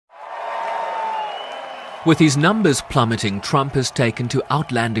With his numbers plummeting, Trump has taken to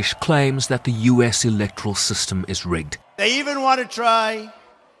outlandish claims that the US electoral system is rigged. They even want to try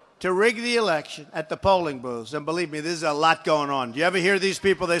to rig the election at the polling booths. And believe me, there's a lot going on. Do you ever hear these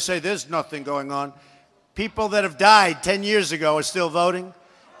people? They say there's nothing going on. People that have died 10 years ago are still voting.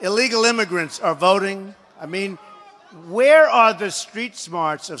 Illegal immigrants are voting. I mean, where are the street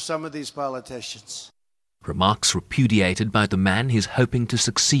smarts of some of these politicians? Remarks repudiated by the man he's hoping to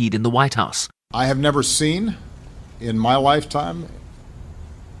succeed in the White House. I have never seen in my lifetime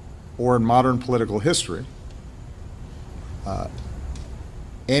or in modern political history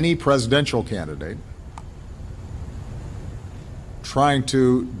any presidential candidate trying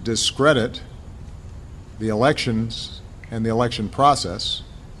to discredit the elections and the election process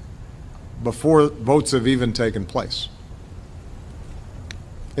before votes have even taken place.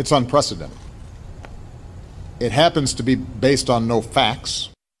 It's unprecedented. It happens to be based on no facts.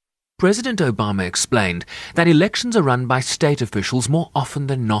 President Obama explained that elections are run by state officials more often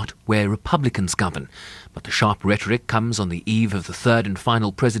than not where Republicans govern. But the sharp rhetoric comes on the eve of the third and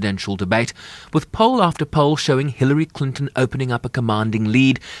final presidential debate, with poll after poll showing Hillary Clinton opening up a commanding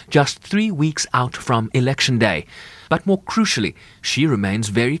lead just 3 weeks out from Election Day. But more crucially, she remains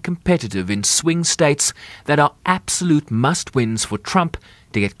very competitive in swing states that are absolute must-wins for Trump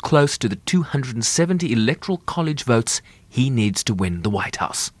to get close to the 270 Electoral College votes he needs to win the White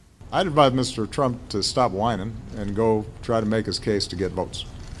House. I'd advise Mr. Trump to stop whining and go try to make his case to get votes.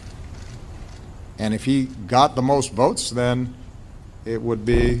 And if he got the most votes, then it would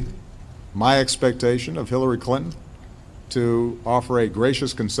be my expectation of Hillary Clinton to offer a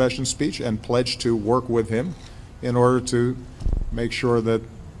gracious concession speech and pledge to work with him in order to make sure that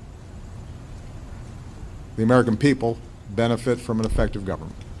the American people benefit from an effective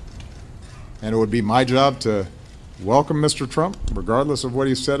government. And it would be my job to welcome Mr. Trump, regardless of what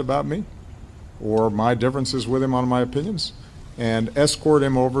he said about me or my differences with him on my opinions, and escort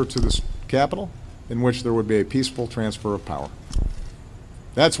him over to the Capitol, in which there would be a peaceful transfer of power.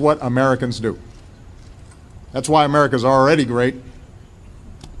 That's what Americans do. That's why America's already great.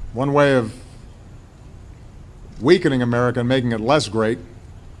 One way of weakening America and making it less great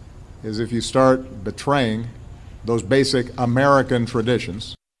is if you start betraying those basic American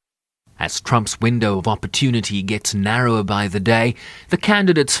traditions. As Trump's window of opportunity gets narrower by the day, the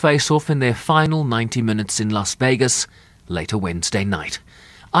candidates face off in their final 90 minutes in Las Vegas later Wednesday night.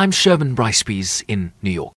 I'm Sherman Brycepease in New York.